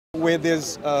where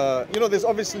there's, there's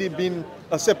obviously been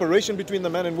a separation between the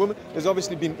man and woman. There's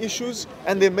obviously been issues,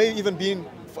 and there may even be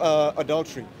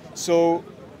adultery. So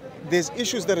there's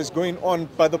issues that is going on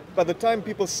by the time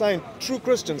people sign, true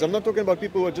Christians. I'm not talking about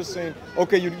people who are just saying,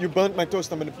 okay, you burnt my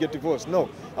toast, I'm going to get divorced. No,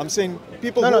 I'm saying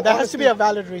people. No, there has to be a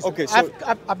valid reason. Okay, so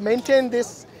I've maintained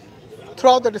this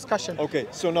throughout the discussion. Okay,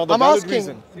 so now the valid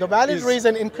reason. The valid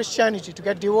reason in Christianity to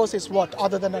get divorced is what,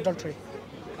 other than adultery?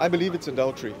 I believe it's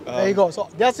adultery. There you go. So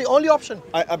that's the only option.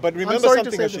 But remember I'm sorry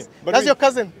something, to say Hashim. this. That's your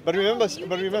cousin. But remember. You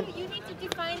need to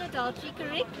define adultery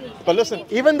correctly. But listen,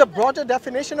 even the broader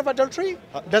definition of adultery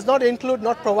does not include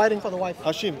not providing for the wife.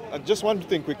 Hashim, just one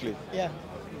thing quickly. Yeah.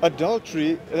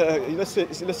 Adultery, let's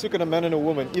look at a man and a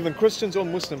woman, even Christians or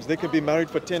Muslims, they could be married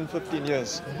for 10, 15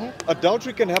 years.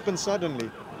 Adultery can happen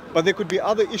suddenly, but there could be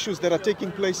other issues that are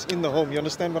taking place in the home. You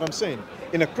understand what I'm saying?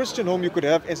 In a Christian home, you could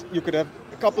have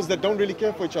couples that don't really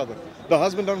care for each other. The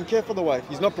husband doesn't care for the wife.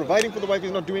 He's not providing for the wife.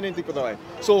 He's not doing anything for the wife.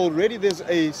 So already there's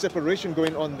a separation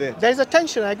going on there. There's a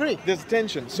tension, I agree. There's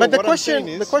tension. So but the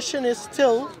the question is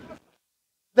still,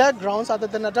 there are grounds other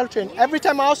than adultery. And every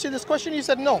time I asked you this question, you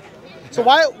said no. So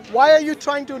why are you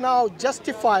trying to now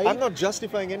justify? I'm not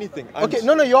justifying anything.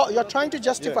 You're trying to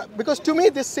justify, because to me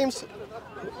this seems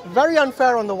very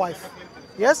unfair on the wife.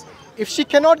 Yes, if she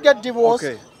cannot get divorced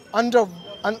under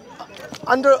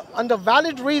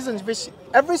valid reasons, which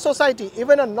every society,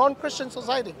 even a non-Christian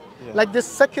society, like this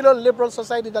secular liberal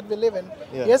society that we live in,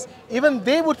 yes, even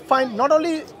they would not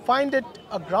only find it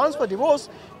a grounds for divorce,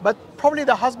 but probably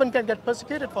the husband can get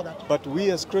persecuted for that. But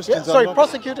we as Christians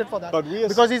prosecuted for that.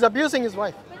 Because he's abusing his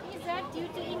wife. But is that due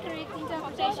to incorrect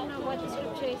interpretation of what the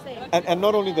scripture is saying? And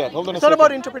not only that, hold on a second. It's not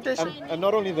about interpretation. And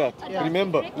not only that,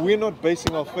 remember, we're not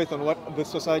basing our faith on what the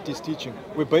society is teaching.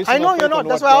 We're basing our faith on you're not.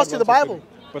 That's why I asked you the Bible.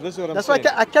 But this is what That's why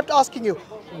I kept asking you,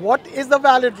 what is the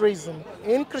valid reason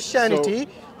in Christianity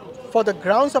for the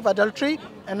grounds of adultery?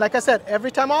 And like I said,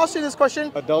 every time I asked you this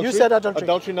question, you said adultery.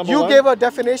 Adultery number you one. gave a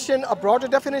definition, a broader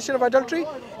definition of adultery,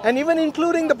 and even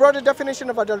including the broader definition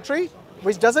of adultery,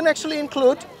 which doesn't actually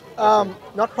include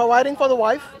not providing for the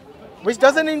wife, it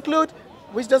does?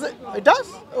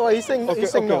 Oh, he's saying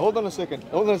no. Hold on a second.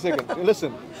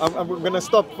 Listen, I'm going to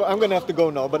stop. I'm going to have to go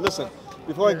now. But listen,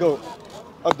 before I go,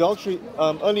 adultery,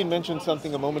 Ernie mentioned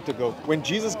something a moment ago. When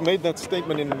Jesus made that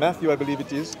statement in Matthew, I believe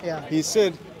it is, he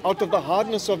said, out of the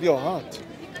hardness of your heart.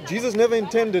 Jesus never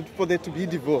intended for there to be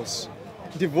divorce.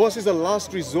 Divorce is a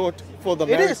last resort for the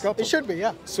married couple. It should be,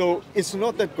 yeah. So it's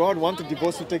not that God wanted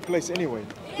divorce to take place anyway.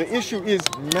 The issue is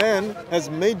man has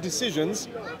made decisions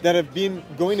that have been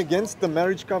going against the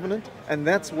marriage covenant, and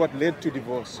that's what led to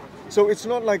divorce. So it's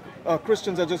not like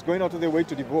Christians are just going out of their way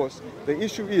to divorce. The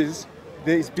issue is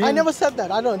I never said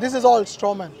that. I don't know. This is all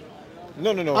straw man.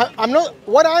 No. I'm not.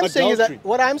 What I'm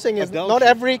saying is not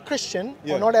every Christian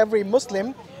or not every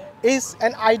Muslim is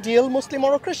an ideal Muslim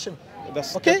or a Christian.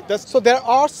 So there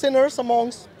are sinners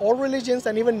amongst all religions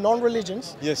and even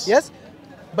non-religions. Yes.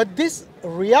 But this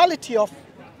reality of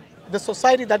the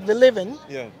society that we live in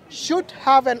should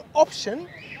have an option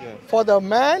for the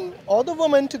man or the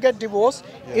woman to get divorced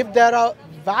if there are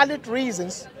valid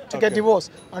reasons to get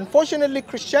divorced. Unfortunately,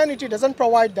 Christianity doesn't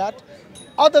provide that,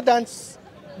 other than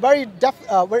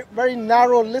very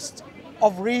narrow list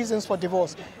of reasons for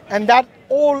divorce, and that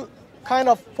all kind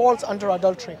of falls under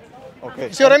adultery.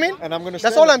 Okay. See what I mean? And I'm going to.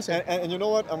 That's all I'm saying. And you know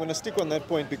what? I'm going to stick on that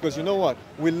point, because you know what?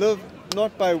 We live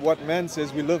not by what man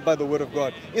says. We live by the word of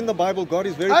God. In the Bible, God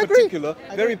is very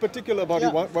particular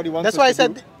about what He wants us to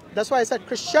do. That's why I said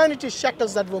Christianity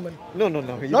shackles that woman. No. Not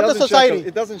the society.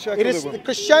 It doesn't shackle the woman. It is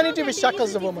Christianity which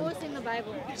shackles the woman. Divorce in the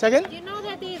Bible. Second? Do you know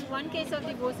that there is one case of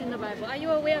divorce in the Bible? Are you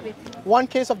aware of it? One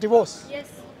case of divorce? Yes.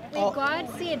 When God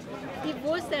said,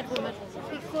 divorce that woman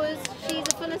because she's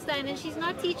a Philistine and she's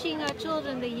not teaching her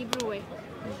children the Hebrew way.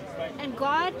 And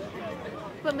God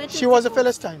permitted. She was a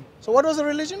Philistine. So what was the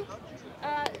religion?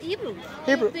 Hebrew.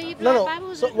 Hebrew.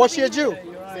 No. So was she a Jew?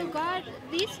 So God,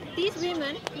 these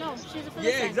women, no, she's a Philistine.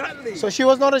 Yeah, exactly. So she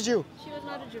was not a Jew. She was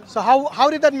not a Jew. So how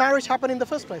did that marriage happen in the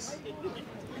first place?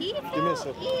 He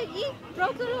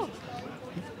broke the law.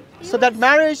 So that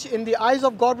marriage in the eyes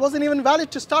of God wasn't even valid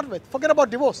to start with. Forget about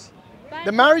divorce.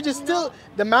 The marriage is still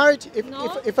the marriage.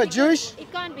 If a Jewish,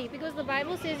 it can't be, because the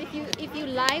Bible says if you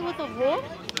lie with a whore,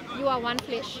 you are one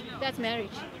flesh. That's marriage.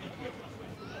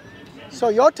 So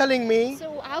you're telling me?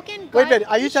 So how can God? Wait.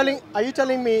 Are you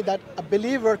telling me that a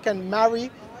believer can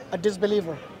marry a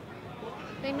disbeliever?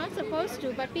 They're not supposed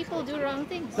to, but people do wrong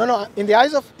things. No. In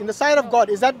the sight of God,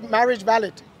 is that marriage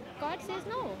valid? God says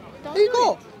no. Don't There you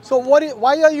go. So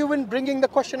why are you even bringing the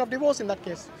question of divorce in that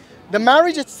case? The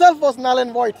marriage itself was null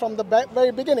and void from the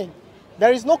very beginning.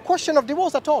 There is no question of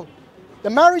divorce at all. The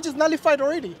marriage is nullified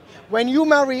already. When you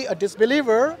marry a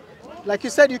disbeliever, like you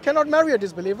said, you cannot marry a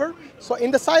disbeliever. So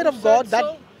in the sight of God,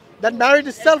 that marriage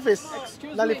itself is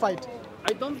nullified.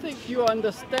 I don't think you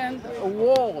understand a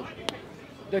word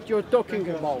that you're talking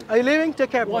about. Are you leaving?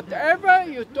 Take care. Whatever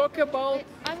you talk about,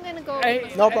 I'm going to go.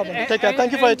 No problem. Take care.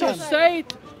 Thank you for your time. You say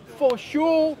it for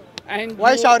sure. And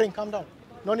why shouting? Calm down.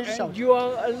 No need to shout. You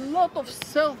are a lot of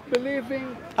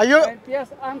self-believing. Are you? And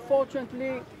yes,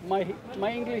 unfortunately,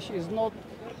 my English is not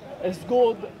as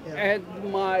good as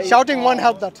my. Shouting won't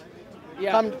help that.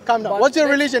 Yeah. Calm down. What's your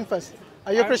religion first?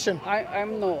 Are you a Christian?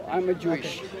 I'm a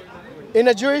Jewish. Okay. In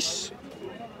a Jewish,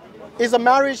 is a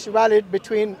marriage valid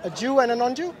between a Jew and a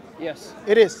non-Jew? Yes.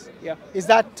 It is? Yeah. Is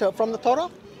that from the Torah?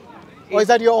 Or is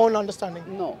that your own understanding?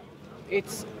 No.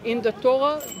 It's in the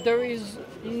Torah, there is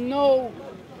not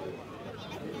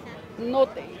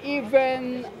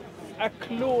even a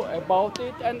clue about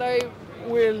it, and I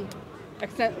will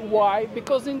explain why.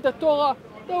 Because in the Torah,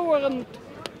 there weren't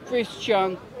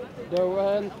Christians, there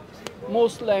weren't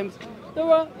Muslims, there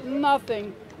were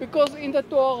nothing. Because in the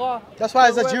Torah, that's why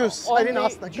as a Jews, I didn't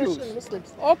ask the Christian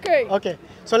Muslims. Okay. Okay.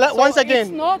 So once again, it's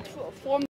not from